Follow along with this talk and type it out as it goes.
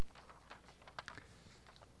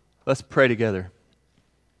Let's pray together.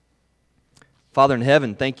 Father in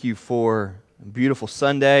heaven, thank you for a beautiful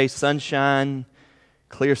Sunday, sunshine,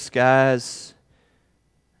 clear skies.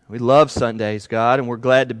 We love Sundays, God, and we're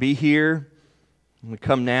glad to be here. We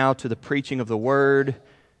come now to the preaching of the Word.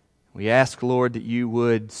 We ask, Lord, that you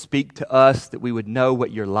would speak to us, that we would know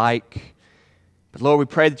what you're like. But Lord, we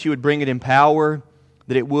pray that you would bring it in power,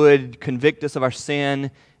 that it would convict us of our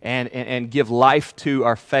sin and give life to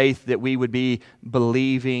our faith, that we would be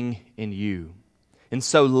believing in you. And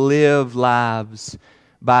so live lives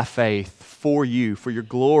by faith for you, for your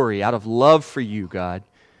glory, out of love for you, God,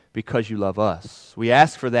 because you love us. We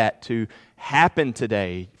ask for that to happen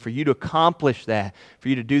today, for you to accomplish that, for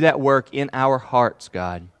you to do that work in our hearts,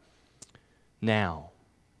 God. Now,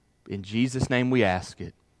 in Jesus' name we ask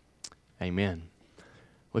it. Amen.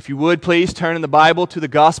 Well, if you would, please turn in the Bible to the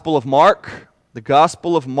Gospel of Mark. The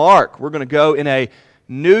Gospel of Mark. We're going to go in a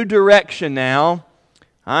new direction now.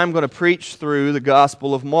 I'm going to preach through the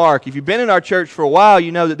Gospel of Mark. If you've been in our church for a while,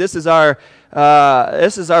 you know that this is our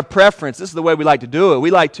preference. This is the way we like to do it.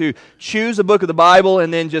 We like to choose a book of the Bible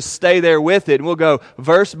and then just stay there with it. And we'll go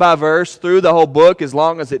verse by verse through the whole book as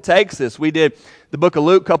long as it takes us. We did the book of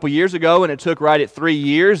Luke a couple years ago, and it took right at 3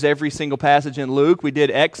 years, every single passage in Luke. We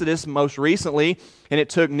did Exodus most recently, and it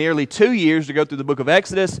took nearly 2 years to go through the book of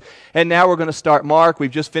Exodus. And now we're going to start Mark.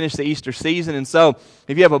 We've just finished the Easter season. And so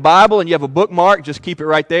if you have a Bible and you have a bookmark, just keep it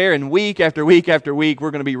right there. And week after week after week,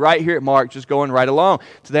 we're going to be right here at Mark, just going right along.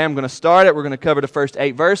 Today I'm going to start it. We're going to cover the first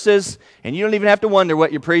 8 verses. And you don't even have to wonder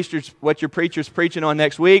what your preacher's preaching on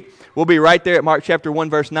next week. We'll be right there at Mark chapter 1,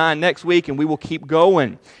 verse 9 next week, and we will keep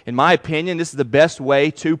going. In my opinion, this is the best way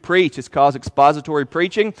to preach. It's called expository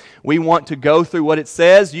preaching. We want to go through what it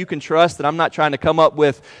says. You can trust that I'm not trying to come up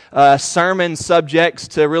with sermon subjects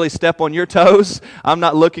to really step on your toes. I'm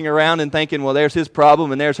not looking around and thinking, well, there's his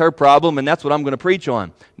problem and there's her problem, and that's what I'm going to preach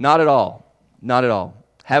on. Not at all. Not at all.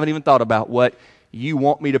 Haven't even thought about what you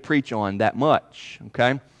want me to preach on that much.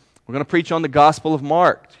 Okay? We're going to preach on the Gospel of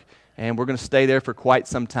Mark, and we're going to stay there for quite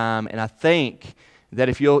some time. And I think that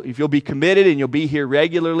if you'll be committed and you'll be here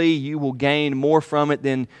regularly, you will gain more from it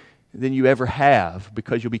than you ever have,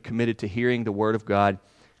 because you'll be committed to hearing the Word of God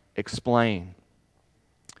explained.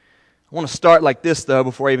 I want to start like this, though,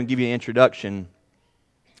 before I even give you an introduction.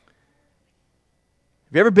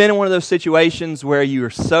 Have you ever been in one of those situations where you were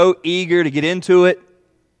so eager to get into it,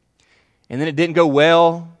 and then it didn't go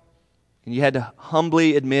well, and you had to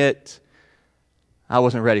humbly admit, I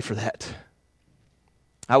wasn't ready for that.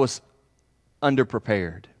 I was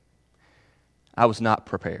underprepared. I was not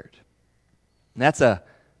prepared. And that's a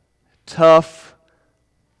tough,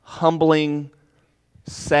 humbling,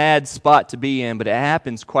 sad spot to be in, but it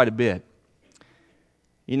happens quite a bit.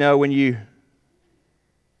 You know, when you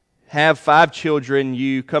have 5 children,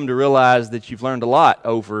 you come to realize that you've learned a lot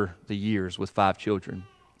over the years with 5 children.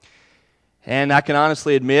 And I can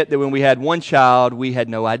honestly admit that when we had one child, we had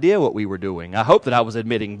no idea what we were doing. I hope that I was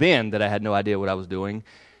admitting then that I had no idea what I was doing.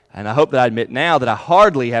 And I hope that I admit now that I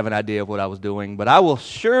hardly have an idea of what I was doing. But I will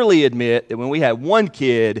surely admit that when we had one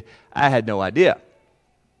kid, I had no idea.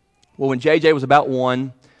 Well, when JJ was about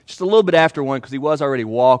 1, just a little bit after 1, because he was already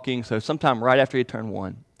walking, so sometime right after he turned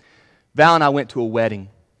 1, Val and I went to a wedding.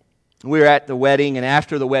 We were at the wedding, and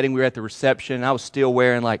after the wedding, we were at the reception, and I was still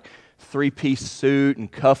wearing like 3-piece suit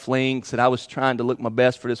and cufflinks, and I was trying to look my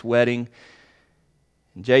best for this wedding.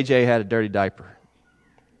 And JJ had a dirty diaper.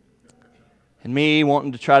 And me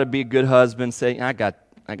wanting to try to be a good husband, saying, I got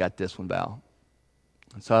this one, Val.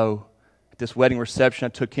 And so at this wedding reception, I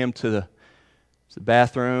took him to the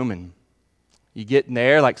bathroom, and you get in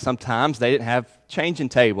there, like sometimes they didn't have changing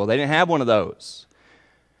table. They didn't have one of those.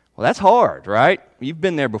 Well, that's hard, right? You've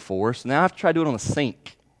been there before, so now I have to try to do it on the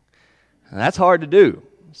sink. And that's hard to do.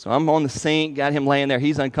 So I'm on the sink, got him laying there.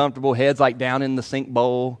 He's uncomfortable, head's like down in the sink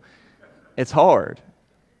bowl. It's hard.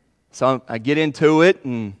 So I get into it,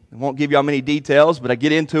 and I won't give y'all many details, but I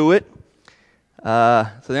get into it. So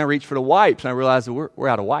then I reach for the wipes, and I realize that we're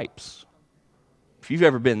out of wipes. If you've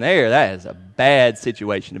ever been there, that is a bad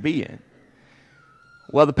situation to be in.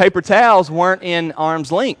 Well, the paper towels weren't in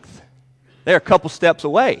arm's length. They're a couple steps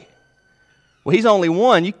away. Well, he's only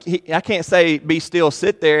one. I can't say, be still,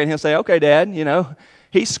 sit there, and he'll say, okay, Dad, you know.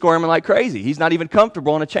 He's squirming like crazy. He's not even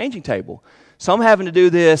comfortable on a changing table. So I'm having to do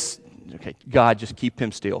this. Okay, God, just keep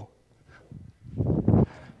him still.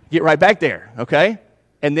 Get right back there, okay?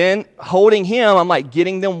 And then holding him, I'm like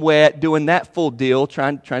getting them wet, doing that full deal,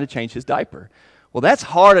 trying to change his diaper. Well, that's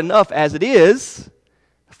hard enough as it is.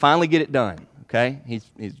 Finally get it done, okay? He's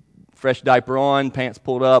fresh diaper on, pants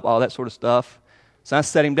pulled up, all that sort of stuff. So I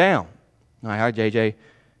set him down. All right, JJ,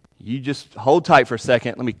 you just hold tight for a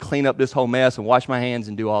second. Let me clean up this whole mess and wash my hands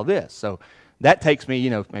and do all this. So that takes me,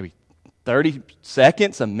 maybe 30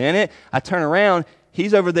 seconds, a minute. I turn around.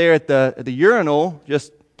 He's over there at the urinal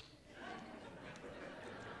just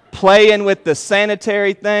playing with the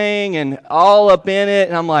sanitary thing and all up in it.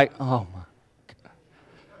 And I'm like, oh, my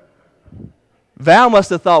God. Val must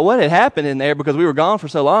have thought what had happened in there because we were gone for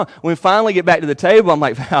so long. When we finally get back to the table, I'm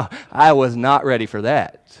like, Val, I was not ready for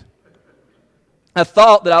that. I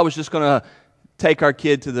thought that I was just going to take our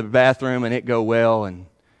kid to the bathroom and it go well, and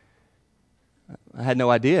I had no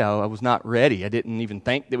idea. I was not ready. I didn't even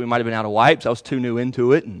think that we might have been out of wipes. I was too new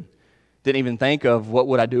into it and didn't even think of what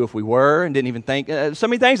would I do if we were, and didn't even think, so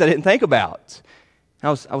many things I didn't think about. I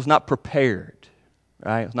was not prepared,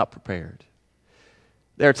 right? I was not prepared.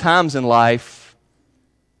 There are times in life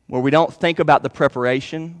where we don't think about the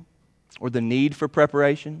preparation or the need for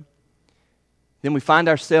preparation. Then we find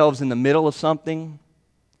ourselves in the middle of something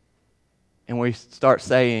and we start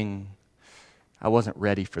saying, I wasn't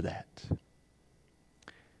ready for that.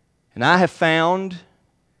 And I have found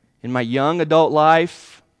in my young adult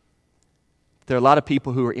life, there are a lot of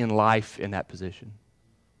people who are in life in that position.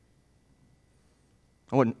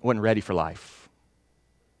 I wasn't ready for life.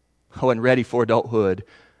 I wasn't ready for adulthood.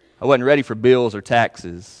 I wasn't ready for bills or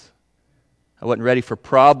taxes. I wasn't ready for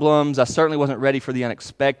problems. I certainly wasn't ready for the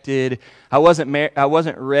unexpected. I wasn't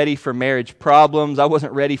ready for marriage problems. I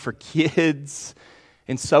wasn't ready for kids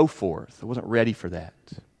and so forth. I wasn't ready for that.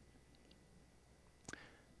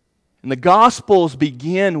 And the Gospels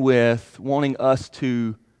begin with wanting us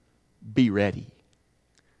to be ready.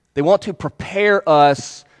 They want to prepare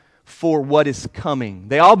us for what is coming.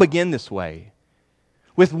 They all begin this way,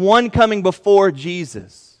 with one coming before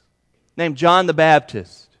Jesus, named John the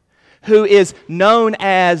Baptist, who is known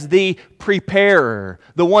as the preparer,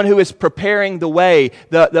 the one who is preparing the way,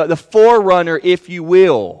 the forerunner, if you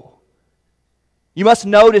will. You must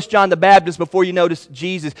notice John the Baptist before you notice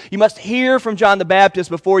Jesus. You must hear from John the Baptist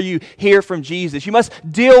before you hear from Jesus. You must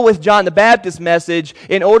deal with John the Baptist's message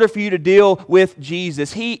in order for you to deal with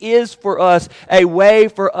Jesus. He is for us a way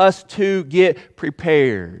for us to get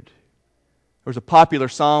prepared. There was a popular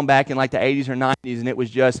song back in like the 80s or 90s, and it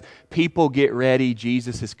was just, people get ready,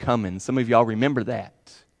 Jesus is coming. Some of y'all remember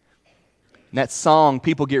that. And that song,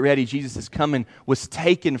 People Get Ready, Jesus is Coming, was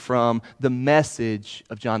taken from the message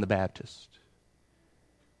of John the Baptist.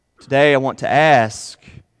 Today I want to ask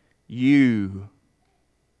you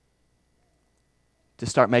to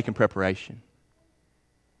start making preparation.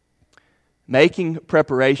 Making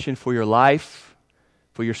preparation for your life,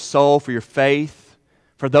 for your soul, for your faith,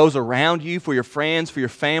 for those around you, for your friends, for your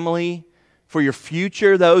family, for your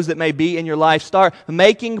future, those that may be in your life. Start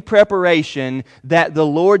making preparation that the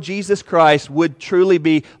Lord Jesus Christ would truly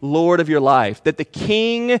be Lord of your life. That the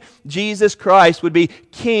King Jesus Christ would be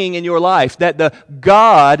King in your life. That the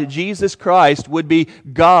God Jesus Christ would be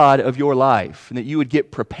God of your life. And that you would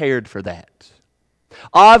get prepared for that.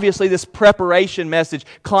 Obviously, this preparation message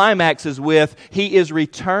climaxes with He is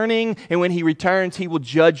returning, and when He returns, He will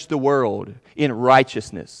judge the world in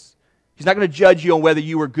righteousness. He's not going to judge you on whether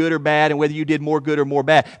you were good or bad and whether you did more good or more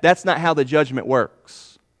bad. That's not how the judgment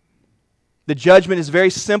works. The judgment is very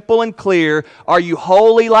simple and clear. Are you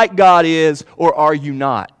holy like God is, or are you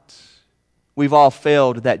not? We've all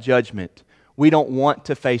failed that judgment. We don't want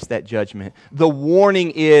to face that judgment. The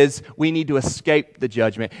warning is we need to escape the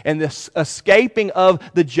judgment. And this escaping of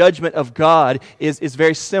the judgment of God is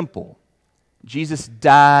very simple. Jesus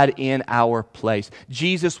died in our place.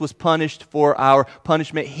 Jesus was punished for our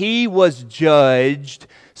punishment. He was judged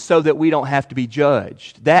so that we don't have to be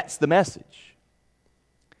judged. That's the message.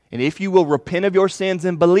 And if you will repent of your sins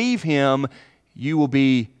and believe Him, you will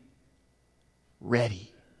be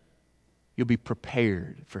ready. You'll be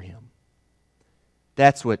prepared for Him.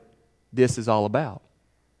 That's what this is all about.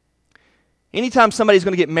 Anytime somebody's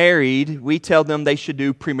going to get married, we tell them they should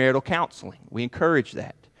do premarital counseling. We encourage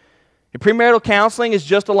that. And premarital counseling is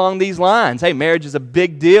just along these lines. Hey, marriage is a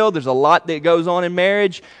big deal. There's a lot that goes on in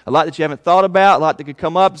marriage, a lot that you haven't thought about, a lot that could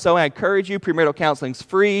come up. So I encourage you, premarital counseling is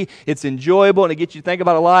free, it's enjoyable, and it gets you to think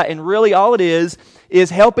about a lot. And really all it is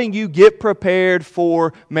helping you get prepared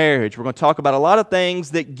for marriage. We're going to talk about a lot of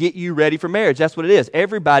things that get you ready for marriage. That's what it is.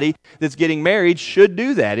 Everybody that's getting married should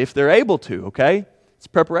do that if they're able to, okay? It's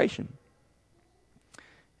preparation.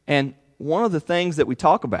 And one of the things that we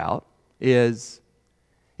talk about is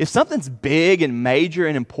if something's big and major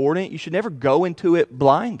and important, you should never go into it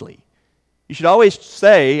blindly. You should always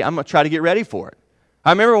say, I'm going to try to get ready for it. I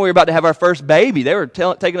remember when we were about to have our first baby, they were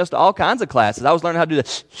taking us to all kinds of classes. I was learning how to do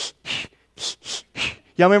this.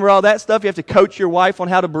 Y'all remember all that stuff? You have to coach your wife on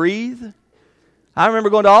how to breathe. I remember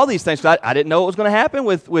going to all these things. I didn't know what was going to happen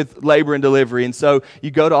with labor and delivery. And so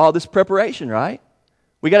you go to all this preparation, right?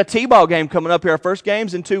 We got a T-ball game coming up here. Our first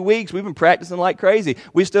game's in 2 weeks. We've been practicing like crazy.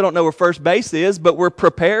 We still don't know where first base is, but we're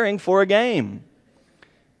preparing for a game.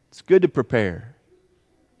 It's good to prepare.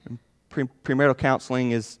 Premarital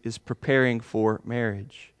counseling is preparing for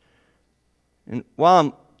marriage. And while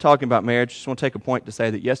I'm talking about marriage, I just want to take a point to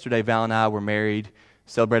say that yesterday Val and I were married,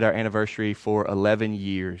 celebrated our anniversary for 11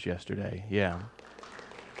 years yesterday. Yeah.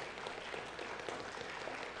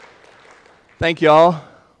 Thank y'all.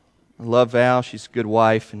 I love Val. She's a good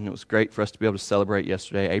wife, and it was great for us to be able to celebrate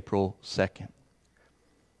yesterday, April 2nd.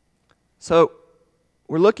 So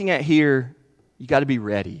we're looking at here, you got to be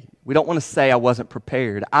ready. We don't want to say I wasn't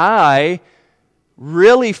prepared. I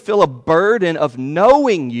really feel a burden of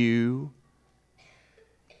knowing you,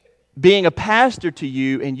 being a pastor to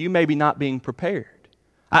you, and you maybe not being prepared.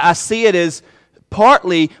 I see it as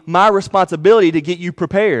partly my responsibility to get you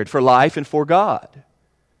prepared for life and for God.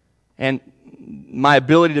 And my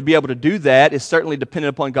ability to be able to do that is certainly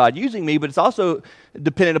dependent upon God using me, but it's also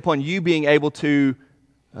dependent upon you being able to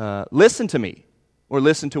listen to me or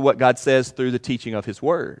listen to what God says through the teaching of His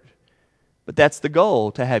Word. But that's the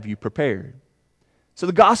goal, to have you prepared. So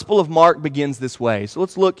the Gospel of Mark begins this way. So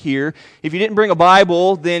let's look here. If you didn't bring a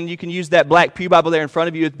Bible, then you can use that black pew Bible there in front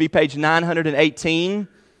of you. It'd be page 918.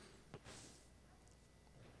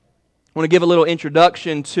 I want to give a little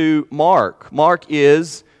introduction to Mark. Mark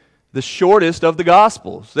is the shortest of the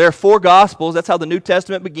Gospels. There are 4 Gospels. That's how the New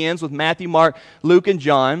Testament begins, with Matthew, Mark, Luke, and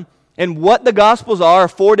John. And what the Gospels are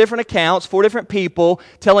 4 different accounts, 4 different people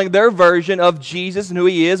telling their version of Jesus and who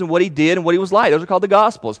He is and what He did and what He was like. Those are called the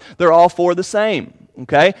Gospels. They're all 4 the same.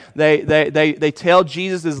 Okay? They tell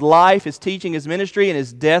Jesus' life, His teaching, His ministry, and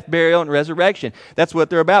His death, burial, and resurrection. That's what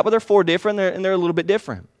they're about, but they're 4 different, and they're a little bit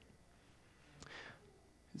different.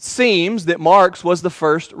 It seems that Mark's was the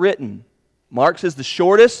first written. Mark's is the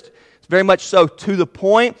shortest. It's very much so to the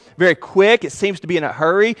point, very quick. It seems to be in a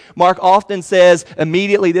hurry. Mark often says,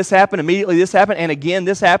 immediately this happened, and again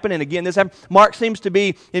this happened, and again this happened. Mark seems to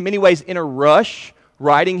be, in many ways, in a rush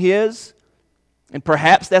writing his. And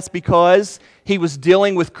perhaps that's because he was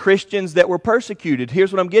dealing with Christians that were persecuted.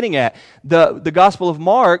 Here's what I'm getting at. The Gospel of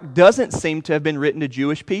Mark doesn't seem to have been written to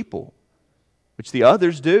Jewish people, which the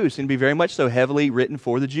others do seem to be very much so heavily written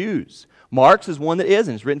for the Jews. Mark's is one that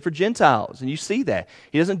isn't. It's written for Gentiles, and you see that.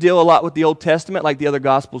 He doesn't deal a lot with the Old Testament like the other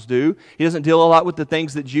Gospels do. He doesn't deal a lot with the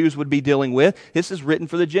things that Jews would be dealing with. This is written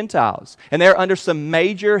for the Gentiles. And they're under some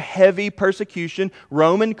major, heavy persecution,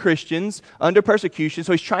 Roman Christians under persecution,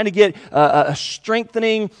 so he's trying to get a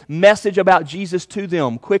strengthening message about Jesus to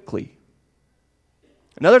them quickly.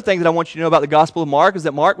 Another thing that I want you to know about the Gospel of Mark is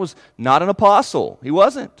that Mark was not an apostle. He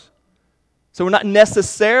wasn't. So we're not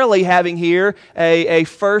necessarily having here a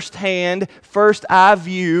first-hand, first-eye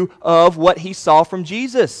view of what he saw from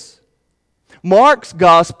Jesus. Mark's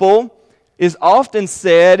gospel is often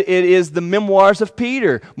said it is the memoirs of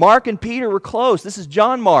Peter. Mark and Peter were close. This is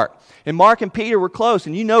John Mark. And Mark and Peter were close.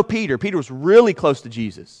 And you know Peter. Peter was really close to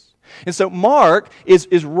Jesus. And so Mark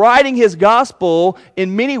is writing his gospel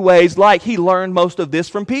in many ways like he learned most of this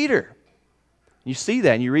from Peter. You see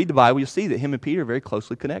that, and you read the Bible, you'll see that him and Peter are very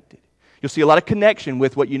closely connected. You'll see a lot of connection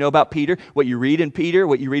with what you know about Peter, what you read in Peter,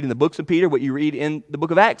 what you read in the books of Peter, what you read in the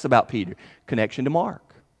book of Acts about Peter. Connection to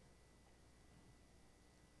Mark.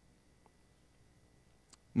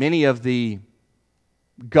 Many of the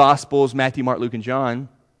Gospels, Matthew, Mark, Luke, and John,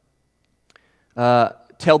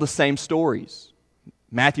 tell the same stories.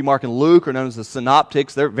 Matthew, Mark, and Luke are known as the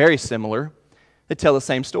synoptics. They're very similar. They tell the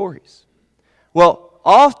same stories. Well,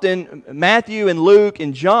 often Matthew and Luke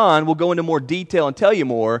and John will go into more detail and tell you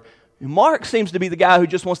more. Mark seems to be the guy who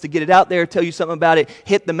just wants to get it out there, tell you something about it,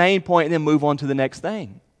 hit the main point, and then move on to the next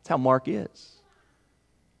thing. That's how Mark is.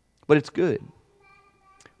 But it's good.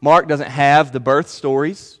 Mark doesn't have the birth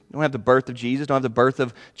stories. Don't have the birth of Jesus. Don't have the birth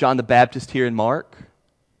of John the Baptist here in Mark.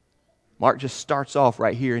 Mark just starts off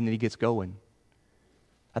right here and then he gets going.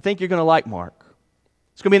 I think you're going to like Mark.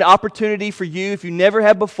 It's going to be an opportunity for you, if you never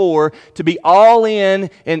have before, to be all in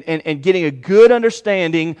and getting a good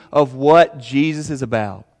understanding of what Jesus is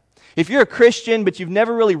about. If you're a Christian, but you've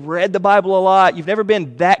never really read the Bible a lot, you've never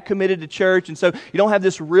been that committed to church, and so you don't have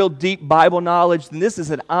this real deep Bible knowledge, then this is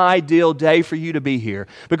an ideal day for you to be here.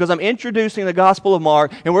 Because I'm introducing the Gospel of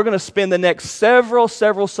Mark, and we're going to spend the next several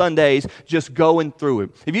Sundays just going through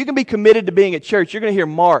it. If you can be committed to being at church, you're going to hear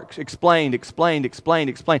Mark explained,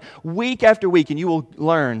 week after week, and you will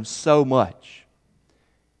learn so much.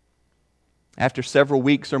 After several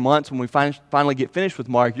weeks or months, when we finally get finished with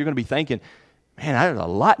Mark, you're going to be thinking, man, there's a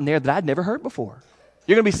lot in there that I'd never heard before.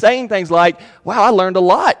 You're going to be saying things like, wow, I learned a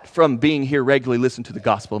lot from being here regularly listening to the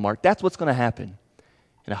Gospel of Mark. That's what's going to happen.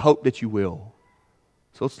 And I hope that you will.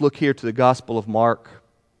 So let's look here to the Gospel of Mark.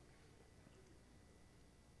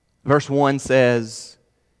 Verse 1 says,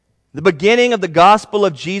 the beginning of the gospel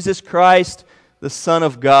of Jesus Christ, the Son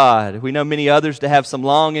of God. We know many others to have some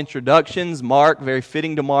long introductions. Mark, very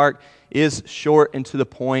fitting to Mark, is short and to the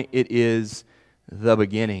point. It is the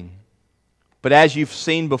beginning. But as you've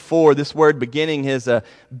seen before, this word beginning has a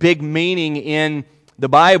big meaning in the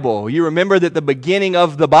Bible. You remember that the beginning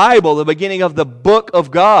of the Bible, the beginning of the book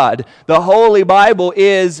of God, the Holy Bible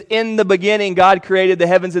is in the beginning God created the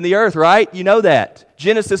heavens and the earth, right? You know that.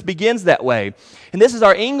 Genesis begins that way. And this is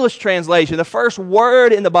our English translation. The first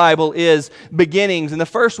word in the Bible is beginnings. And the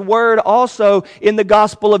first word also in the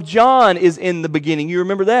Gospel of John is in the beginning. You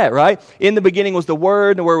remember that, right? In the beginning was the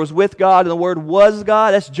Word, and the Word was with God, and the Word was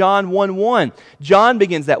God. That's John 1:1. John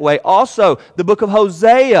begins that way. Also, the book of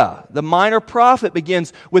Hosea, the minor prophet,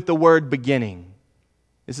 begins with the word beginning.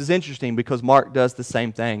 This is interesting because Mark does the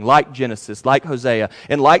same thing. Like Genesis, like Hosea,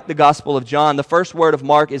 and like the Gospel of John, the first word of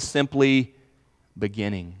Mark is simply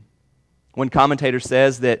beginning. One commentator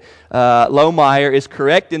says that Lohmeyer is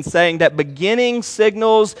correct in saying that beginning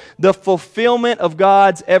signals the fulfillment of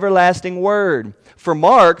God's everlasting word. For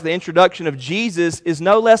Mark, the introduction of Jesus is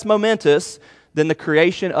no less momentous than the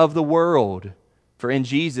creation of the world. For in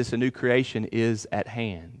Jesus, a new creation is at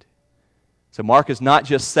hand. So Mark is not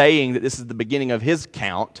just saying that this is the beginning of his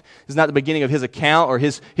account. This is not the beginning of his account or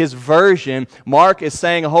his version. Mark is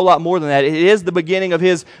saying a whole lot more than that. It is the beginning of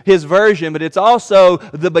his version, but it's also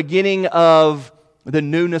the beginning of the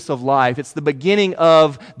newness of life. It's the beginning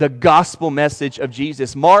of the gospel message of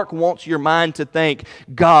Jesus. Mark wants your mind to think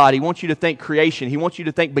God. He wants you to think creation. He wants you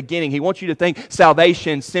to think beginning. He wants you to think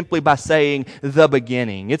salvation simply by saying the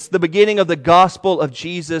beginning. It's the beginning of the gospel of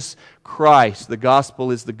Jesus Christ. The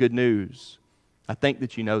gospel is the good news. I think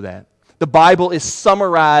that you know that. The Bible is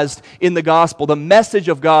summarized in the gospel. The message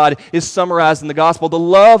of God is summarized in the gospel. The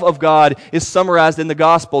love of God is summarized in the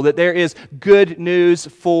gospel. That there is good news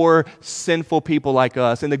for sinful people like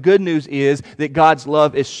us. And the good news is that God's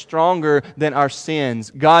love is stronger than our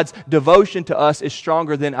sins. God's devotion to us is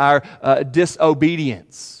stronger than our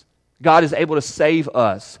disobedience. God is able to save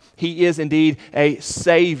us. He is indeed a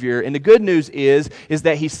Savior. And the good news is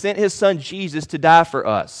that He sent His Son Jesus to die for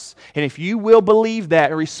us. And if you will believe that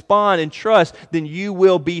and respond and trust, then you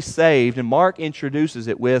will be saved. And Mark introduces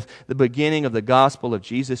it with the beginning of the gospel of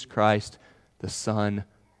Jesus Christ, the Son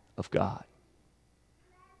of God.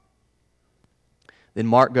 Then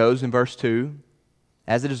Mark goes in verse 2.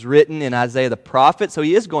 As it is written in Isaiah the prophet, so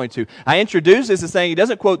he is going to. I introduce this as saying he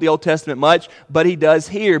doesn't quote the Old Testament much, but he does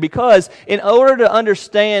here. Because in order to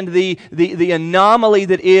understand the anomaly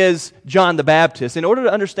that is John the Baptist, in order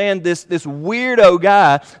to understand this weirdo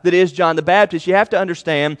guy that is John the Baptist, you have to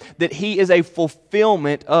understand that he is a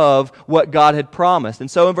fulfillment of what God had promised.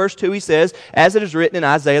 And so in verse 2 he says, as it is written in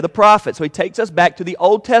Isaiah the prophet. So he takes us back to the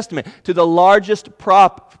Old Testament, to the largest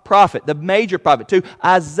prophet, the major prophet, to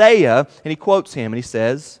Isaiah, and he quotes him, and he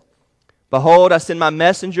says, behold, I send my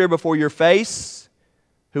messenger before your face,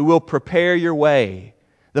 who will prepare your way.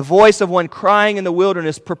 The voice of one crying in the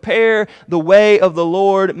wilderness, prepare the way of the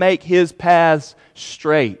Lord, make His paths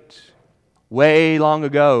straight. Way long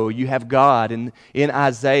ago, you have God in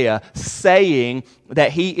Isaiah saying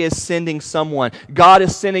that He is sending someone. God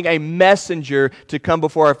is sending a messenger to come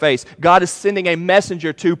before our face. God is sending a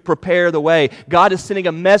messenger to prepare the way. God is sending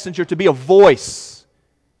a messenger to be a voice.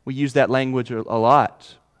 We use that language a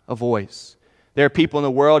lot, a voice. There are people in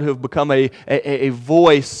the world who have become a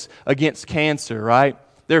voice against cancer, right?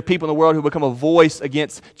 There are people in the world who become a voice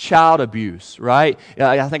against child abuse, right?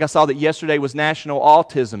 I think I saw that yesterday was National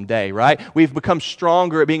Autism Day, right? We've become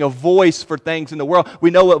stronger at being a voice for things in the world. We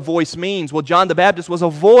know what voice means. Well, John the Baptist was a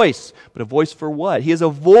voice, but a voice for what? He is a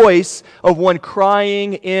voice of one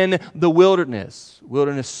crying in the wilderness.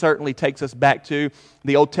 Wilderness certainly takes us back to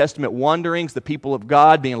the Old Testament wanderings, the people of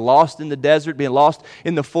God being lost in the desert, being lost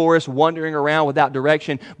in the forest, wandering around without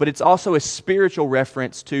direction. But it's also a spiritual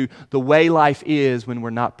reference to the way life is when we're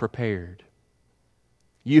not prepared.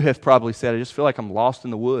 You have probably said, I just feel like I'm lost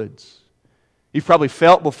in the woods. You've probably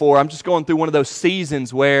felt before, I'm just going through one of those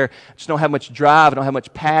seasons where I just don't have much drive, I don't have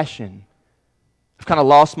much passion. I've kind of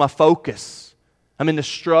lost my focus. I'm in the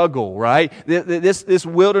struggle, right? This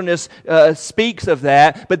wilderness speaks of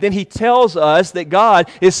that, but then he tells us that God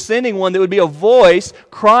is sending one that would be a voice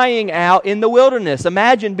crying out in the wilderness.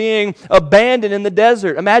 Imagine being abandoned in the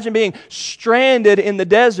desert. Imagine being stranded in the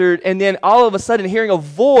desert, and then all of a sudden hearing a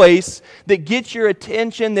voice that gets your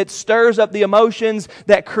attention, that stirs up the emotions,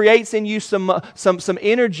 that creates in you some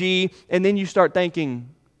energy, and then you start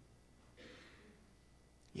thinking,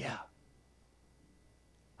 yeah,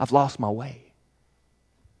 I've lost my way.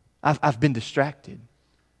 I've been distracted.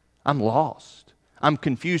 I'm lost. I'm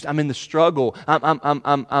confused. I'm in the struggle.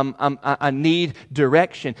 I need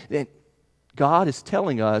direction. And God is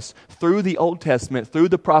telling us through the Old Testament, through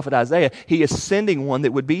the prophet Isaiah, He is sending one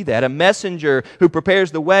that would be that, a messenger who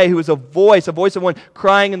prepares the way, who is a voice of one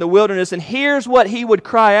crying in the wilderness. And here's what He would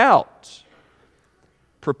cry out: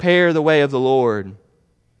 prepare the way of the Lord,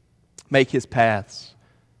 make His paths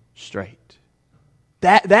straight.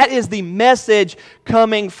 That is the message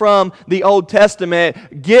coming from the Old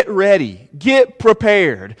Testament. Get ready. Get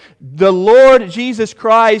prepared. The Lord Jesus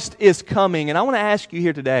Christ is coming. And I want to ask you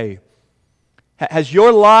here today, has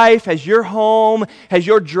your life, has your home, has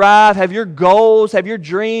your drive, have your goals, have your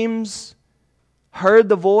dreams heard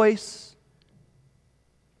the voice?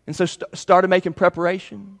 And so started making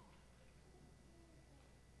preparation?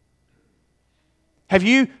 Have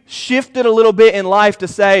you shifted a little bit in life to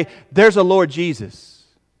say, there's a Lord Jesus?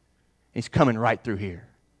 He's coming right through here.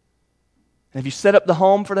 And have you set up the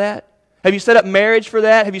home for that? Have you set up marriage for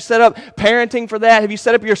that? Have you set up parenting for that? Have you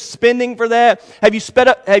set up your spending for that? Have you set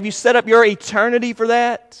up your eternity for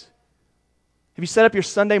that? Have you set up your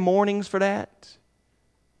Sunday mornings for that?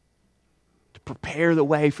 To prepare the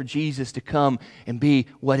way for Jesus to come and be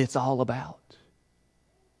what it's all about.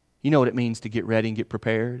 You know what it means to get ready and get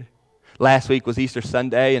prepared. Last week was Easter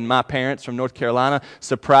Sunday, and my parents from North Carolina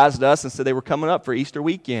surprised us and said they were coming up for Easter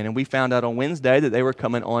weekend. And we found out on Wednesday that they were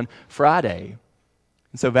coming on Friday.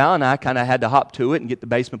 And so Val and I kind of had to hop to it and get the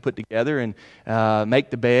basement put together and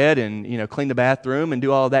make the bed and clean the bathroom and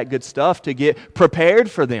do all that good stuff to get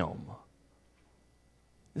prepared for them.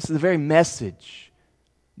 This is the very message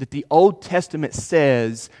that the Old Testament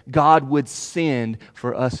says God would send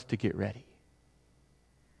for us to get ready.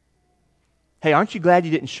 Hey, aren't you glad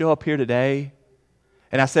you didn't show up here today?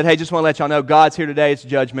 And I said, hey, just want to let y'all know, God's here today. It's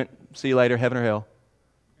judgment. See you later, heaven or hell.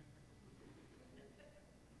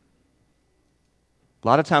 A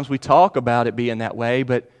lot of times we talk about it being that way,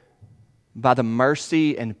 but by the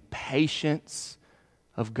mercy and patience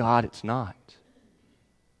of God, it's not.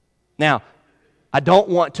 Now, I don't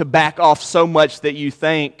want to back off so much that you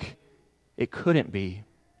think it couldn't be.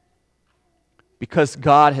 Because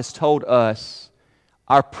God has told us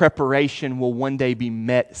our preparation will one day be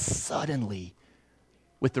met suddenly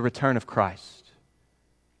with the return of Christ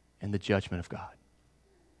and the judgment of God.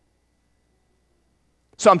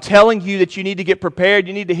 So I'm telling you that you need to get prepared.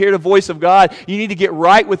 You need to hear the voice of God. You need to get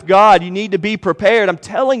right with God. You need to be prepared. I'm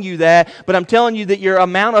telling you that, but I'm telling you that your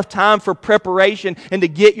amount of time for preparation and to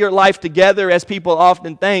get your life together, as people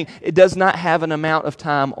often think, it does not have an amount of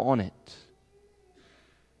time on it.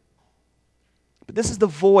 But this is the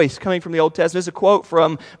voice coming from the Old Testament. It's a quote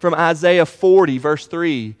from Isaiah 40, verse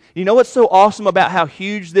 3. You know what's so awesome about how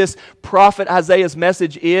huge this prophet Isaiah's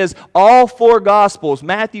message is? All four Gospels,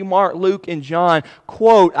 Matthew, Mark, Luke, and John,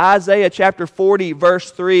 quote Isaiah chapter 40,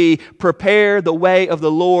 verse 3, prepare the way of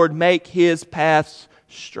the Lord, make His paths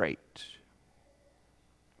straight.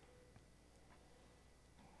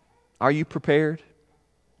 Are you prepared?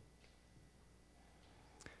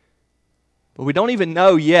 But we don't even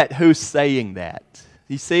know yet who's saying that.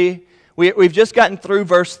 You see, we've just gotten through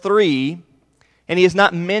verse 3, and he has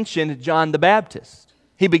not mentioned John the Baptist.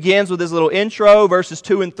 He begins with his little intro, verses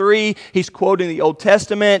 2 and 3. He's quoting the Old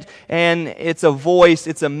Testament, and it's a voice,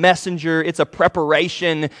 it's a messenger, it's a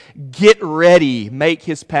preparation. Get ready, make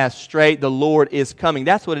His path straight, the Lord is coming.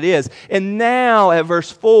 That's what it is. And now at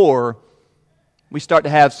verse 4, we start to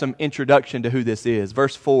have some introduction to who this is.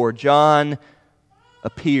 Verse 4, John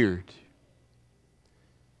appeared.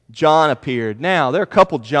 John appeared. Now, there are a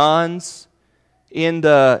couple Johns in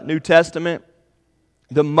the New Testament.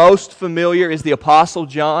 The most familiar is the Apostle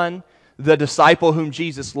John, the disciple whom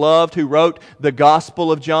Jesus loved, who wrote the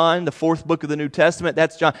Gospel of John, the fourth book of the New Testament.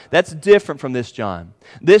 That's John. That's different from this John.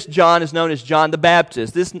 This John is known as John the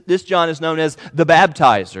Baptist. This John is known as the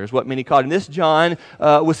Baptizer, is what many call him. This John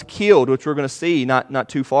was killed, which we're going to see not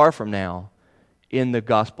too far from now in the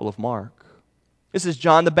Gospel of Mark. This is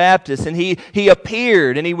John the Baptist, and he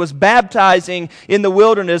appeared, and he was baptizing in the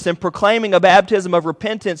wilderness and proclaiming a baptism of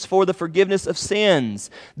repentance for the forgiveness of sins.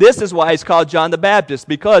 This is why he's called John the Baptist,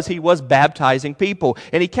 because he was baptizing people.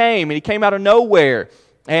 And he came out of nowhere.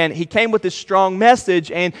 And he came with this strong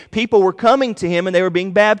message, and people were coming to him, and they were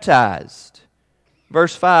being baptized.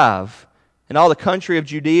 Verse 5, and all the country of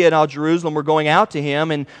Judea and all Jerusalem were going out to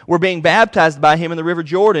him, and were being baptized by him in the river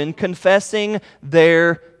Jordan, confessing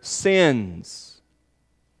their sins.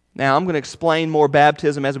 Now, I'm going to explain more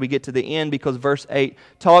baptism as we get to the end, because verse 8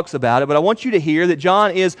 talks about it, but I want you to hear that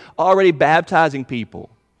John is already baptizing people.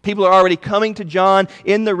 People are already coming to John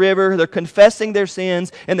in the river. They're confessing their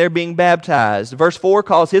sins and they're being baptized. Verse 4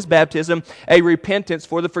 calls his baptism a repentance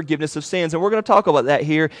for the forgiveness of sins. And we're going to talk about that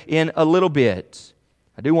here in a little bit.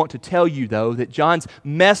 I do want to tell you, though, that John's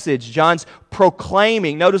message, John's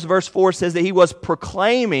proclaiming, notice verse 4 says that he was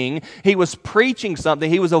proclaiming, he was preaching something,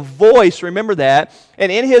 he was a voice, remember that.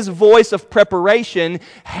 And in his voice of preparation,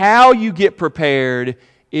 how you get prepared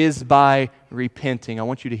is by repenting. I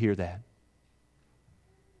want you to hear that.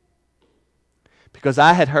 Because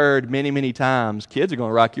I had heard many, many times, kids are going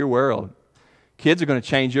to rock your world. Kids are going to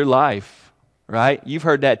change your life, right? You've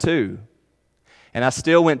heard that too. And I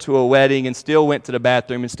still went to a wedding and still went to the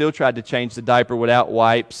bathroom and still tried to change the diaper without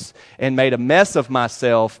wipes and made a mess of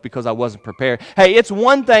myself because I wasn't prepared. Hey, it's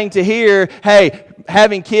one thing to hear, hey,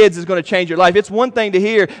 having kids is going to change your life. It's one thing to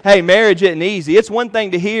hear, hey, marriage isn't easy. It's one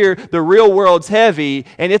thing to hear the real world's heavy,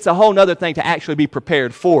 and it's a whole other thing to actually be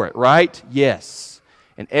prepared for it, right? Yes.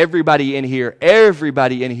 And everybody in here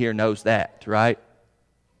knows that, right?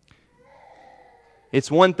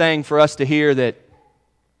 It's one thing for us to hear that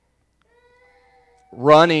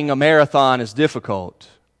running a marathon is difficult.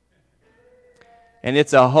 And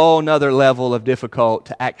it's a whole nother level of difficult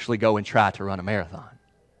to actually go and try to run a marathon,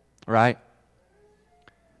 right?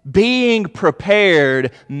 Being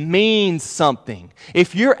prepared means something.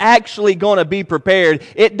 If you're actually going to be prepared,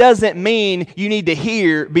 it doesn't mean you need to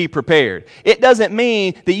hear be prepared. It doesn't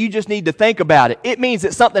mean that you just need to think about it. It means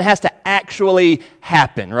that something has to actually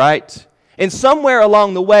happen, right? And somewhere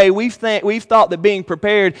along the way, we've thought that being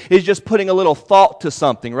prepared is just putting a little thought to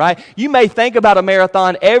something, right? You may think about a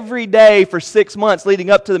marathon every day for 6 months leading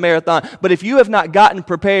up to the marathon, but if you have not gotten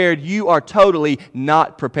prepared, you are totally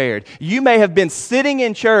not prepared. You may have been sitting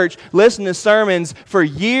in church listening to sermons for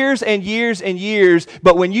years and years and years,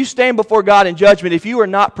 but when you stand before God in judgment, if you are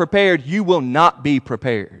not prepared, you will not be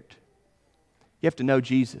prepared. You have to know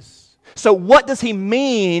Jesus. So what does he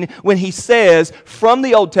mean when he says from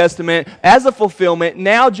the Old Testament as a fulfillment,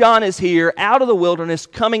 now John is here out of the wilderness,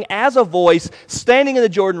 coming as a voice, standing in the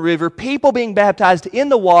Jordan River, people being baptized in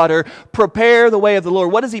the water, prepare the way of the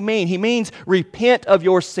Lord. What does he mean? He means repent of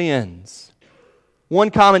your sins.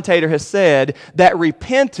 One commentator has said that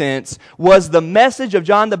repentance was the message of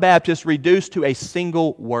John the Baptist reduced to a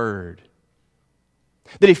single word.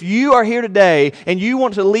 That if you are here today and you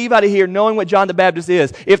want to leave out of here knowing what John the Baptist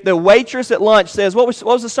is, if the waitress at lunch says, what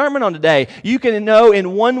was the sermon on today? You can know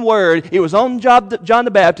in one word, it was on John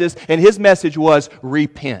the Baptist, and his message was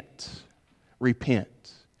repent.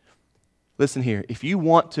 Repent. Listen here,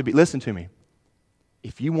 listen to me.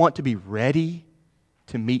 If you want to be ready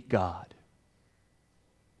to meet God,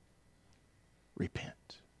 repent.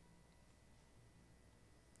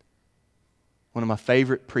 One of my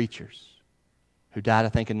favorite preachers, who died, I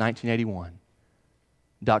think, in 1981,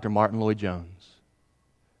 Dr. Martin Lloyd-Jones,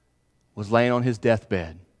 was laying on his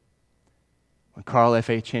deathbed when Carl F.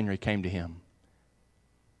 H. Henry came to him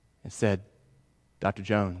and said, Dr.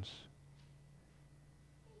 Jones,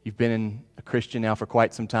 you've been a Christian now for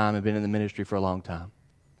quite some time and been in the ministry for a long time.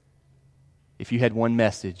 If you had one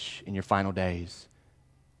message in your final days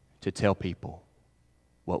to tell people,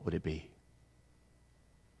 what would it be?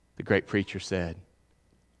 The great preacher said,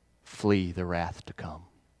 flee the wrath to come.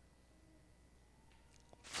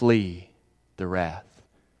 Flee the wrath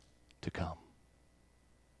to come.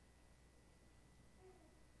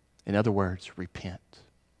 In other words, repent.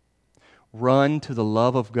 Run to the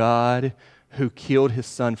love of God who killed his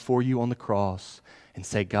Son for you on the cross and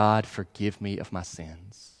say, God, forgive me of my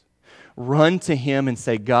sins. Run to him and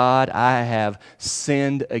say, God, I have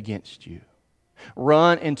sinned against you.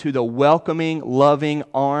 Run into the welcoming, loving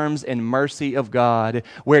arms and mercy of God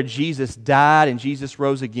where Jesus died and Jesus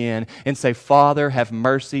rose again and say, Father, have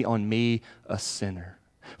mercy on me, a sinner.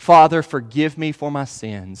 Father, forgive me for my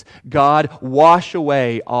sins. God, wash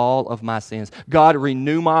away all of my sins. God,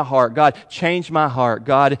 renew my heart. God, change my heart.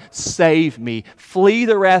 God, save me. Flee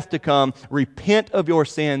the wrath to come. Repent of your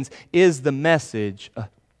sins is the message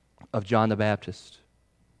of John the Baptist.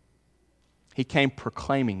 He came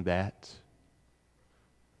proclaiming that.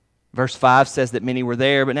 Verse 5 says that many were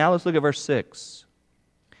there, but now let's look at verse 6.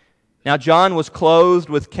 Now John was clothed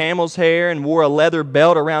with camel's hair and wore a leather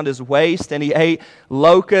belt around his waist, and he ate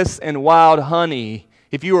locusts and wild honey.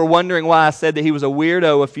 If you were wondering why I said that he was a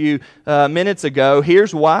weirdo a few minutes ago,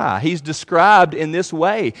 here's why. He's described in this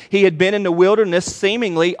way. He had been in the wilderness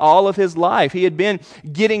seemingly all of his life. He had been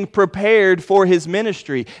getting prepared for his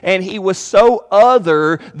ministry, and he was so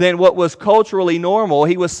other than what was culturally normal.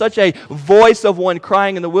 He was such a voice of one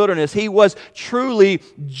crying in the wilderness. He was truly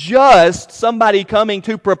just somebody coming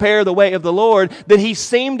to prepare the way of the Lord, that he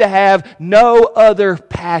seemed to have no other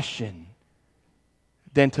passion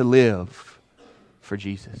than to live for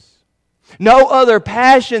Jesus. No other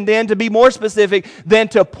passion then, to be more specific, than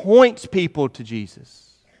to point people to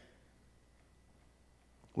Jesus.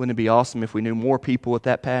 Wouldn't it be awesome if we knew more people with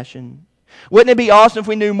that passion? Wouldn't it be awesome if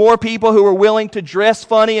we knew more people who were willing to dress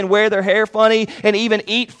funny and wear their hair funny and even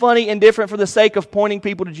eat funny and different for the sake of pointing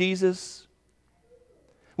people to Jesus?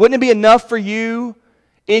 Wouldn't it be enough for you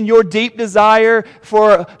in your deep desire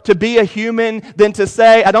to be a human than to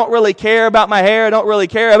say, I don't really care about my hair, I don't really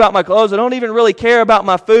care about my clothes, I don't even really care about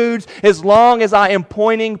my foods, as long as I am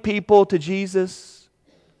pointing people to Jesus?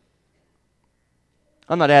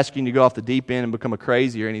 I'm not asking you to go off the deep end and become a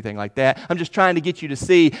crazy or anything like that. I'm just trying to get you to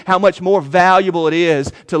see how much more valuable it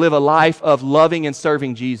is to live a life of loving and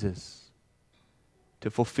serving Jesus,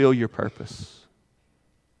 to fulfill your purpose.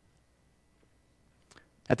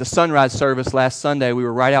 At the sunrise service last Sunday, we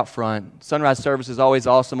were right out front. Sunrise service is always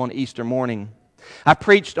awesome on Easter morning. I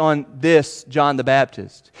preached on this John the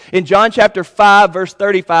Baptist. In John chapter 5, verse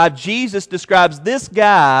 35, Jesus describes this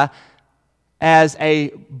guy as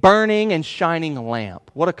a burning and shining lamp.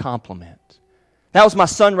 What a compliment. That was my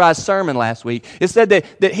sunrise sermon last week. It said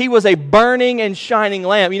that he was a burning and shining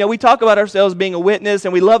lamp. You know, we talk about ourselves being a witness,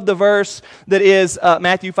 and we love the verse that is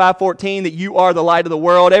Matthew 5:14, that you are the light of the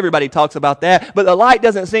world. Everybody talks about that, but the light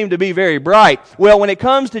doesn't seem to be very bright. Well, when it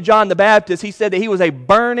comes to John the Baptist, he said that he was a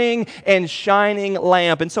burning and shining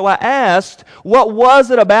lamp. And so I asked, what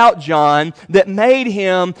was it about John that made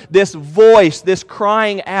him this voice, this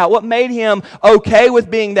crying out? What made him okay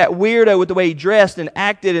with being that weirdo with the way he dressed and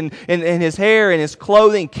acted and his hair and his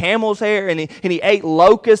clothing, camel's hair, and he ate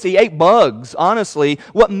locusts, he ate bugs, honestly.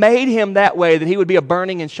 What made him that way, that he would be a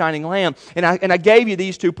burning and shining lamp? And I gave you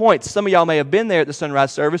these 2 points. Some of y'all may have been there at the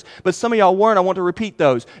sunrise service, but some of y'all weren't. I want to repeat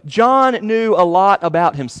those. John knew a lot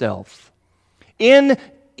about himself. In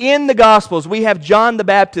the Gospels, we have John the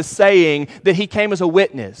Baptist saying that he came as a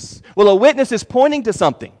witness. Well, a witness is pointing to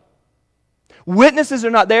something. Witnesses are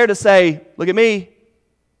not there to say, look at me.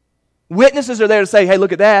 Witnesses are there to say, hey,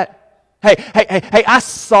 look at that. Hey, I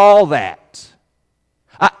saw that.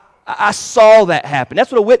 I saw that happen.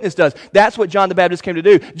 That's what a witness does. That's what John the Baptist came to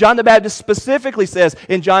do. John the Baptist specifically says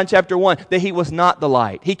in John chapter 1 that he was not the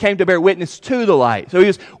light. He came to bear witness to the light. So he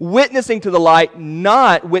was witnessing to the light,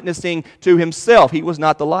 not witnessing to himself. He was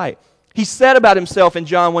not the light. He said about himself in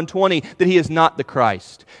John 1:20 that he is not the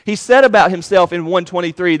Christ. He said about himself in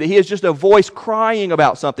 1:23 that he is just a voice crying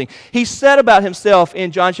about something. He said about himself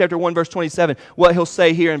in John chapter 1 verse 27, what he'll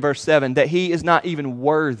say here in verse 7, that he is not even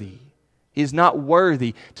worthy. He is not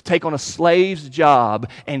worthy to take on a slave's job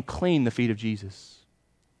and clean the feet of Jesus.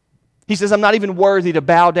 He says, I'm not even worthy to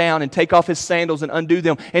bow down and take off his sandals and undo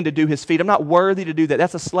them and to do his feet. I'm not worthy to do that.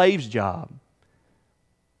 That's a slave's job.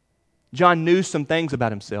 John knew some things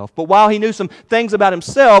about himself. But while he knew some things about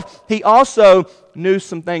himself, he also knew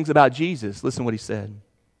some things about Jesus. Listen to what he said.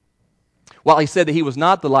 While he said that he was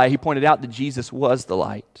not the light, he pointed out that Jesus was the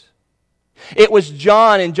light. It was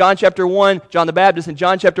John in John chapter 1, John the Baptist in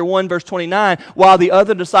John chapter 1 verse 29, while the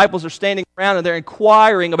other disciples are standing around and they're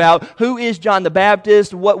inquiring about who is John the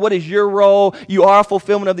Baptist, what is your role? You are a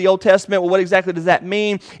fulfillment of the Old Testament. Well, what exactly does that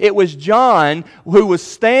mean? It was John who was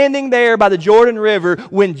standing there by the Jordan River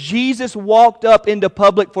when Jesus walked up into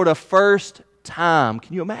public for the first time.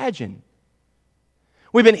 Can you imagine?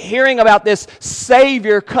 We've been hearing about this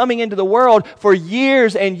Savior coming into the world for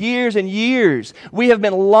years and years and years. We have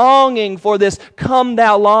been longing for this come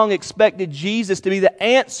thou long expected Jesus to be the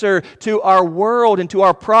answer to our world and to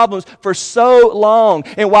our problems for so long.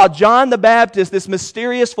 And while John the Baptist, this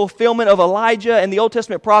mysterious fulfillment of Elijah and the Old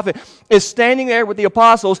Testament prophet, is standing there with the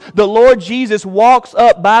apostles, the Lord Jesus walks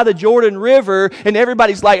up by the Jordan River and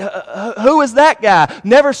everybody's like, who is that guy?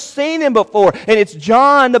 Never seen him before. And it's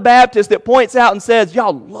John the Baptist that points out and says,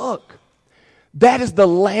 y'all, look, that is the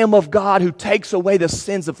Lamb of God who takes away the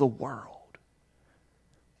sins of the world.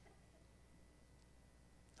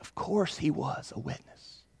 Of course he was a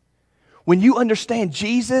witness. When you understand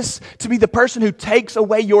Jesus to be the person who takes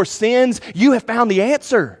away your sins, you have found the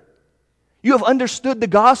answer. You have understood the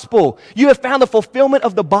gospel. You have found the fulfillment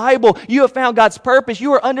of the Bible. You have found God's purpose.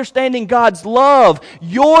 You are understanding God's love.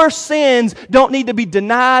 Your sins don't need to be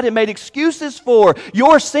denied and made excuses for.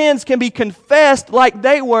 Your sins can be confessed like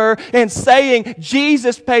they were and saying,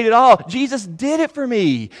 Jesus paid it all. Jesus did it for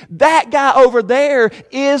me. That guy over there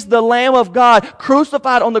is the Lamb of God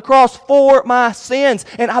crucified on the cross for my sins.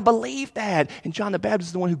 And I believe that. And John the Baptist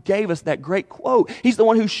is the one who gave us that great quote. He's the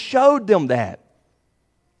one who showed them that.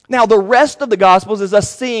 Now, the rest of the Gospels is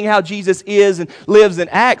us seeing how Jesus is and lives and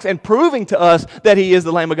acts and proving to us that He is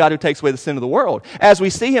the Lamb of God who takes away the sin of the world. As we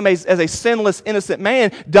see Him as a sinless, innocent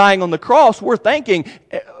man dying on the cross, we're thinking,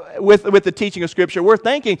 with the teaching of Scripture, we're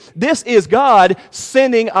thinking, this is God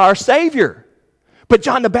sending our Savior. But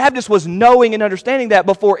John the Baptist was knowing and understanding that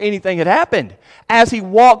before anything had happened. As he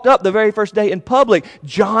walked up the very first day in public,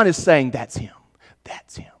 John is saying, that's Him.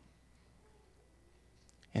 That's Him.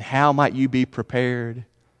 And how might you be prepared?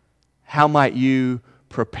 How might you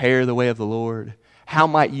prepare the way of the Lord? How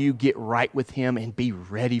might you get right with Him and be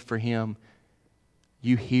ready for Him?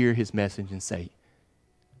 You hear His message and say,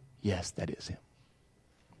 yes, that is Him.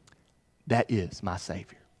 That is my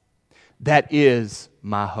Savior. That is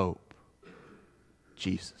my hope.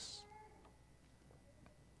 Jesus.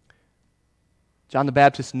 John the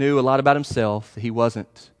Baptist knew a lot about himself, that he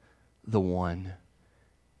wasn't the one.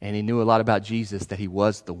 And he knew a lot about Jesus, that He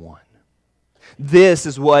was the one. This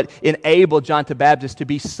is what enabled John the Baptist to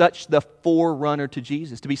be such the forerunner to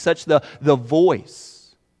Jesus, to be such the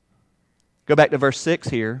voice. Go back to verse 6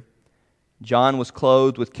 here. John was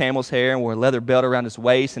clothed with camel's hair and wore a leather belt around his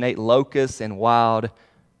waist and ate locusts and wild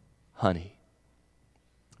honey.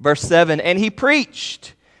 Verse 7, and he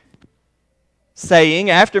preached, saying,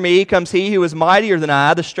 after me comes He who is mightier than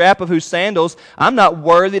I, the strap of whose sandals I'm not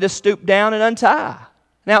worthy to stoop down and untie.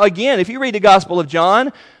 Now again, if you read the Gospel of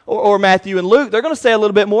John or Matthew and Luke, they're going to say a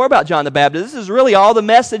little bit more about John the Baptist. This is really all the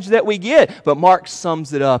message that we get. But Mark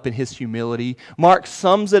sums it up in his humility. Mark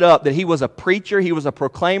sums it up that he was a preacher, he was a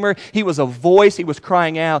proclaimer, he was a voice, he was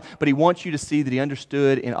crying out. But he wants you to see that he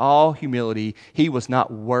understood in all humility he was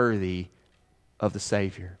not worthy of the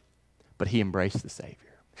Savior, but he embraced the Savior.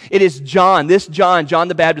 It is John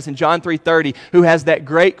the Baptist in John 3:30, who has that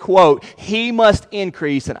great quote, He must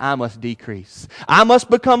increase and I must decrease. I must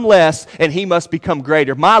become less and He must become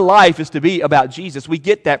greater. My life is to be about Jesus. We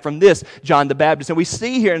get that from this John the Baptist. And we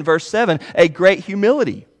see here in verse 7 a great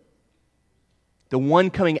humility. The one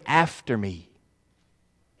coming after me,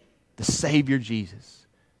 the Savior Jesus.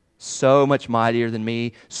 So much mightier than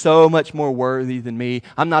me, so much more worthy than me.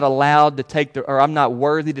 I'm not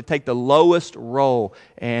worthy to take the lowest role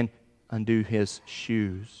and undo His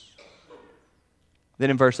shoes.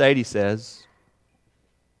 Then in verse 8 he says,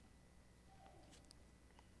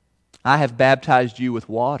 I have baptized you with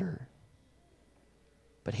water,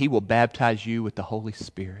 but He will baptize you with the Holy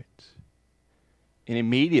Spirit. And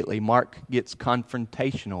immediately Mark gets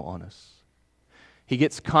confrontational on us. He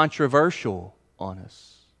gets controversial on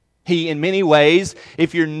us. He, in many ways,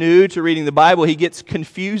 if you're new to reading the Bible, he gets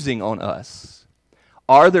confusing on us.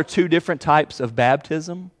 Are there two different types of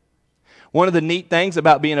baptism? One of the neat things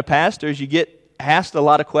about being a pastor is you get asked a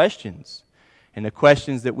lot of questions. And the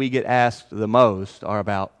questions that we get asked the most are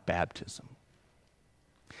about baptism.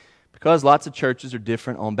 Because lots of churches are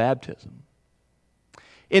different on baptism.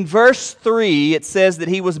 In verse 3, it says that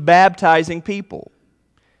he was baptizing people.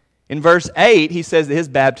 In verse 8, he says that his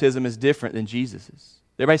baptism is different than Jesus's.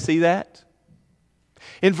 Everybody see that?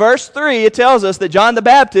 In verse 3, it tells us that John the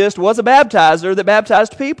Baptist was a baptizer that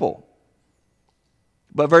baptized people.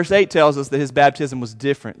 But verse 8 tells us that his baptism was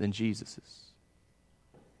different than Jesus's.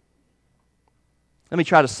 Let me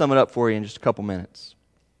try to sum it up for you in just a couple minutes.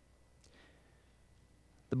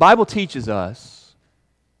 The Bible teaches us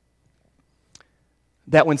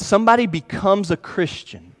that when somebody becomes a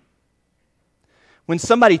Christian, when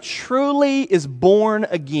somebody truly is born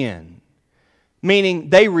again, meaning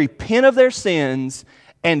they repent of their sins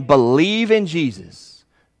and believe in Jesus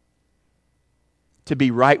to be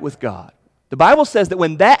right with God. The Bible says that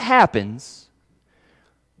when that happens,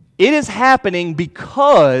 it is happening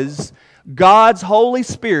because God's Holy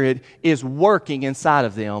Spirit is working inside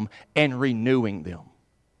of them and renewing them.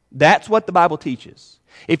 That's what the Bible teaches.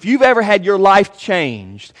 If you've ever had your life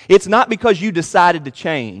changed, it's not because you decided to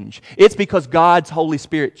change. It's because God's Holy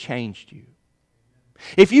Spirit changed you.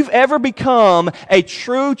 If you've ever become a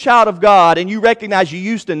true child of God and you recognize you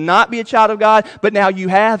used to not be a child of God, but now you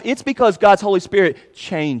have, it's because God's Holy Spirit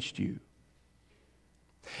changed you.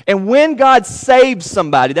 And when God saves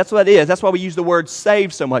somebody, that's what it is. That's why we use the word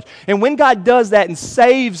save so much. And when God does that and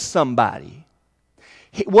saves somebody,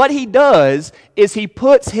 what He does is He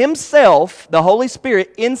puts Himself, the Holy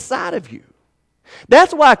Spirit, inside of you.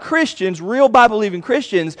 That's why Christians, real Bible-believing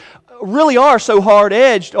Christians, really are so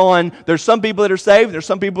hard-edged on there's some people that are saved and there's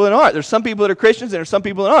some people that aren't. There's some people that are Christians and there's some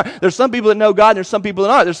people that aren't. There's some people that know God and there's some people that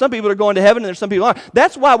aren't. There's some people that are going to heaven and there's some people that aren't.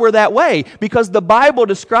 That's why we're that way, because the Bible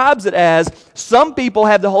describes it as some people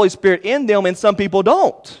have the Holy Spirit in them and some people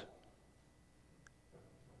don't.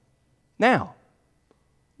 Now,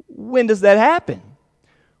 when does that happen?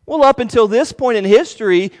 Well, up until this point in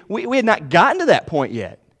history, we had not gotten to that point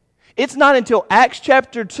yet. It's not until Acts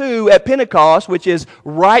chapter 2 at Pentecost, which is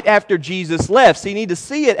right after Jesus left. So you need to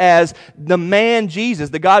see it as the man Jesus,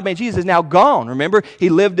 the God-man Jesus, is now gone. Remember, he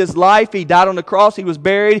lived his life. He died on the cross. He was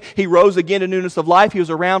buried. He rose again to newness of life. He was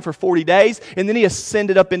around for 40 days. And then he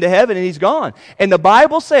ascended up into heaven and he's gone. And the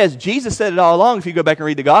Bible says, Jesus said it all along, if you go back and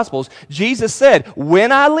read the Gospels, Jesus said,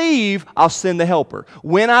 when I leave, I'll send the helper.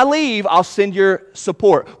 When I leave, I'll send your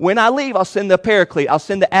support. When I leave, I'll send the paraclete. I'll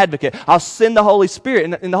send the advocate. I'll send the Holy Spirit.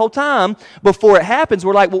 And the whole time, before it happens,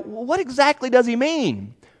 we're like, well, what exactly does he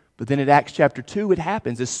mean? But then in Acts chapter 2, it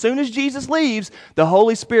happens. As soon as Jesus leaves, the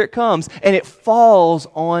Holy Spirit comes and it falls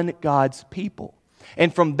on God's people.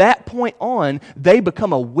 And from that point on, they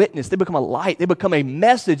become a witness, they become a light, they become a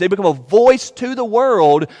message, they become a voice to the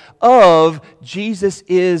world of Jesus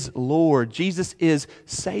is Lord, Jesus is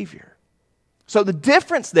Savior. So the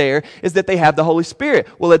difference there is that they have the Holy Spirit.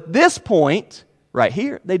 Well, at this point, right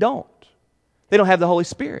here, they don't. They don't have the Holy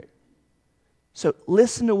Spirit. So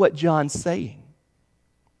listen to what John's saying.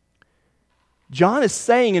 John is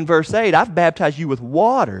saying in verse 8, I've baptized you with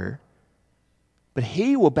water, but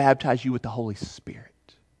he will baptize you with the Holy Spirit.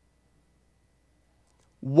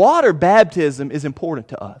 Water baptism is important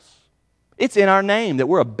to us. It's in our name that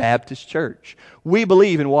we're a Baptist church. We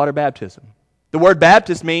believe in water baptism. The word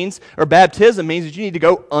Baptist means, or baptism means that you need to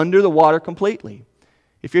go under the water completely.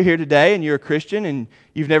 If you're here today and you're a Christian and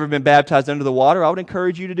you've never been baptized under the water, I would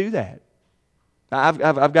encourage you to do that.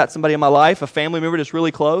 I've got somebody in my life, a family member that's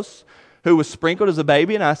really close, who was sprinkled as a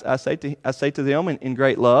baby, and I say to them in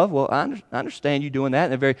great love, well, I understand you doing that,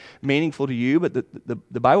 and they're very meaningful to you, but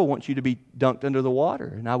the Bible wants you to be dunked under the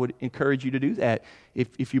water, and I would encourage you to do that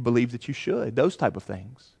if you believe that you should, those type of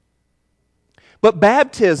things. But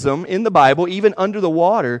baptism in the Bible, even under the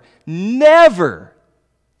water, never,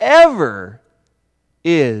 ever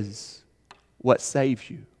is what saves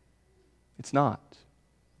you. It's not.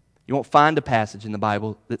 You won't find a passage in the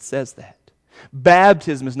Bible that says that.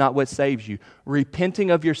 Baptism is not what saves you.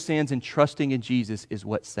 Repenting of your sins and trusting in Jesus is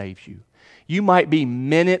what saves you. You might be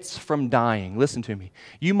minutes from dying. Listen to me.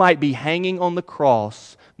 You might be hanging on the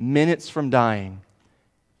cross minutes from dying.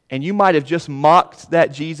 And you might have just mocked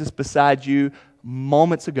that Jesus beside you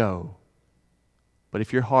moments ago. But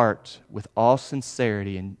if your heart, with all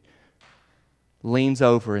sincerity, and leans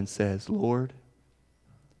over and says, Lord,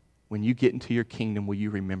 when you get into your kingdom, will you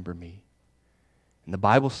remember me? And the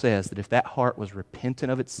Bible says that if that heart was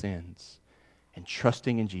repentant of its sins and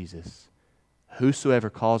trusting in Jesus, whosoever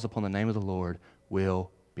calls upon the name of the Lord will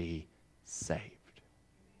be saved.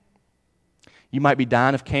 You might be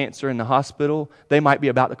dying of cancer in the hospital. They might be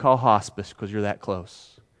about to call hospice because you're that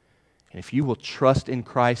close. And if you will trust in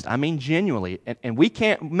Christ, I mean genuinely, and we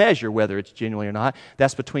can't measure whether it's genuinely or not,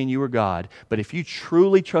 that's between you or God. But if you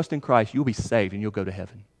truly trust in Christ, you'll be saved and you'll go to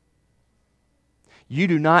heaven. You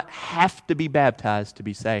do not have to be baptized to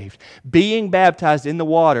be saved. Being baptized in the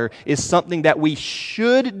water is something that we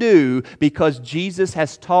should do because Jesus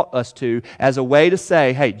has taught us to, as a way to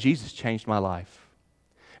say, hey, Jesus changed my life.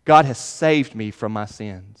 God has saved me from my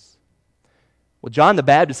sins. Well, John the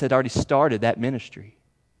Baptist had already started that ministry.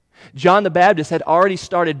 John the Baptist had already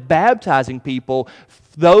started baptizing people,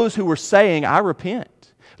 those who were saying, I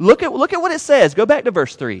repent. Look at what it says. Go back to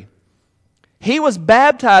verse 3. He was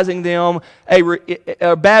baptizing them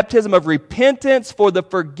a baptism of repentance for the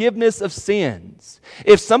forgiveness of sins.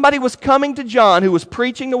 If somebody was coming to John who was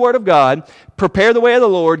preaching the Word of God, prepare the way of the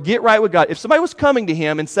Lord, get right with God. If somebody was coming to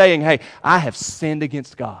him and saying, hey, I have sinned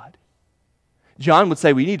against God, John would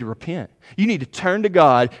say, well, you need to repent. You need to turn to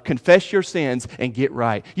God, confess your sins, and get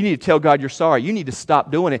right. You need to tell God you're sorry. You need to stop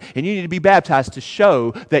doing it, and you need to be baptized to show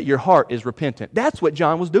that your heart is repentant. That's what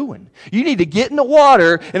John was doing. You need to get in the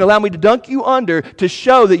water and allow me to dunk you under to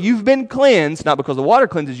show that you've been cleansed, not because the water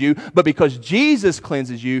cleanses you, but because Jesus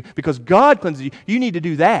cleanses you, because God cleanses you. You need to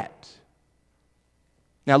do that.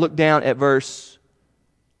 Now look down at verse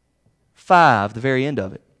 5, the very end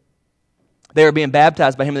of it. They were being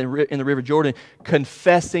baptized by him in the river Jordan,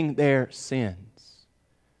 confessing their sins.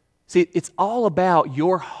 See, it's all about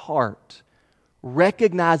your heart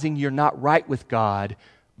recognizing you're not right with God,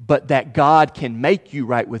 but that God can make you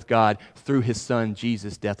right with God through His Son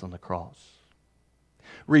Jesus' death on the cross.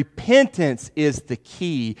 Repentance is the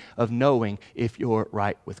key of knowing if you're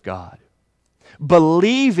right with God.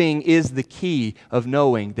 Believing is the key of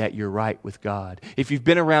knowing that you're right with God. If you've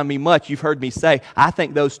been around me much, you've heard me say, I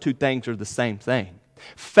think those two things are the same thing.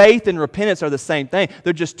 Faith and repentance are the same thing.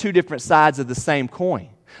 They're just two different sides of the same coin.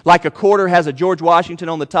 Like a quarter has a George Washington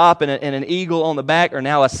on the top and an eagle on the back, or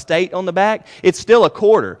now a state on the back, it's still a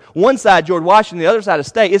quarter. One side George Washington, the other side a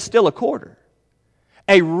state, it's still a quarter.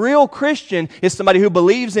 A real Christian is somebody who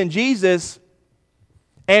believes in Jesus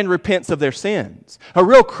and repents of their sins. A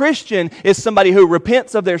real Christian is somebody who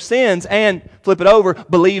repents of their sins and, flip it over,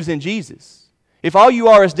 believes in Jesus. If all you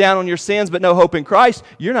are is down on your sins but no hope in Christ,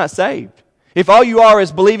 you're not saved. If all you are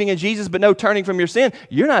is believing in Jesus but no turning from your sin,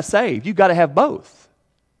 you're not saved. You've got to have both.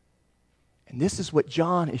 And this is what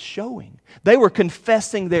John is showing. They were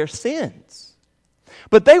confessing their sins.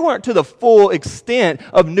 But they weren't to the full extent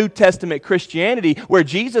of New Testament Christianity, where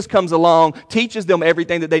Jesus comes along, teaches them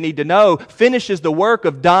everything that they need to know, finishes the work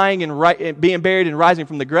of dying and being buried and rising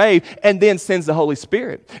from the grave, and then sends the Holy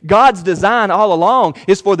Spirit. God's design all along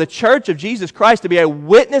is for the church of Jesus Christ to be a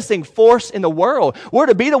witnessing force in the world. We're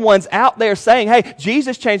to be the ones out there saying, hey,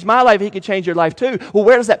 Jesus changed my life, He can change your life too. Well,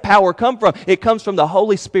 where does that power come from? It comes from the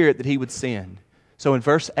Holy Spirit that He would send. So in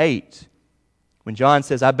verse 8, when John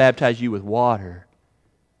says, I baptize you with water,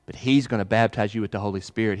 but He's going to baptize you with the Holy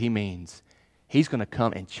Spirit, He means He's going to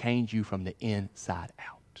come and change you from the inside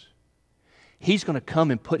out. He's going to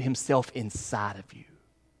come and put Himself inside of you.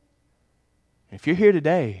 And if you're here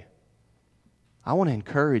today, I want to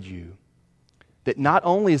encourage you that not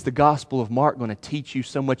only is the Gospel of Mark going to teach you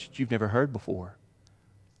so much that you've never heard before,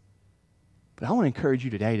 but I want to encourage you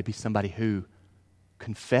today to be somebody who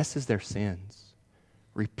confesses their sins,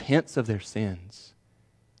 repents of their sins,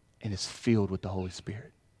 and is filled with the Holy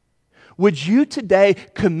Spirit. Would you today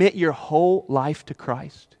commit your whole life to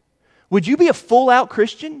Christ? Would you be a full-out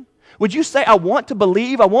Christian? Would you say, I want to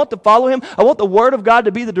believe, I want to follow Him, I want the Word of God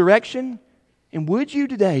to be the direction? And would you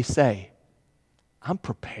today say, I'm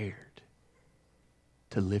prepared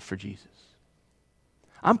to live for Jesus?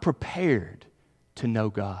 I'm prepared to know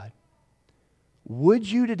God.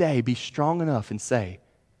 Would you today be strong enough and say,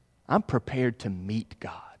 I'm prepared to meet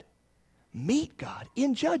God? Meet God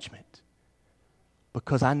in judgment.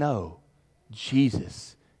 Because I know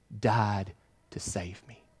Jesus died to save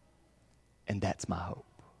me. And that's my hope.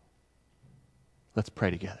 Let's pray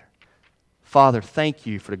together. Father, thank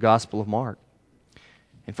you for the Gospel of Mark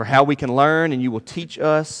and for how we can learn and you will teach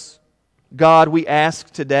us. God, we ask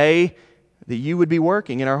today that you would be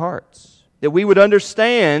working in our hearts, that we would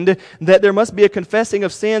understand that there must be a confessing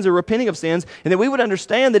of sins or repenting of sins, and that we would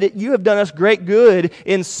understand that you have done us great good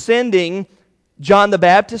in sending John the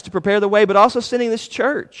Baptist to prepare the way, but also sending this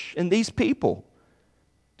church and these people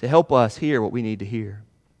to help us hear what we need to hear.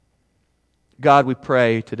 God, we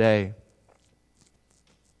pray today,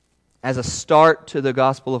 as a start to the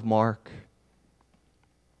Gospel of Mark,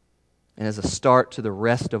 and as a start to the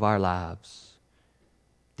rest of our lives,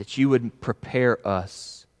 that you would prepare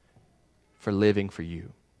us for living for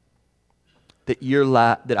you. That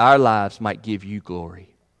that our lives might give you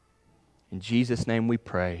glory. In Jesus' name we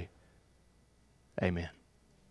pray. Amen.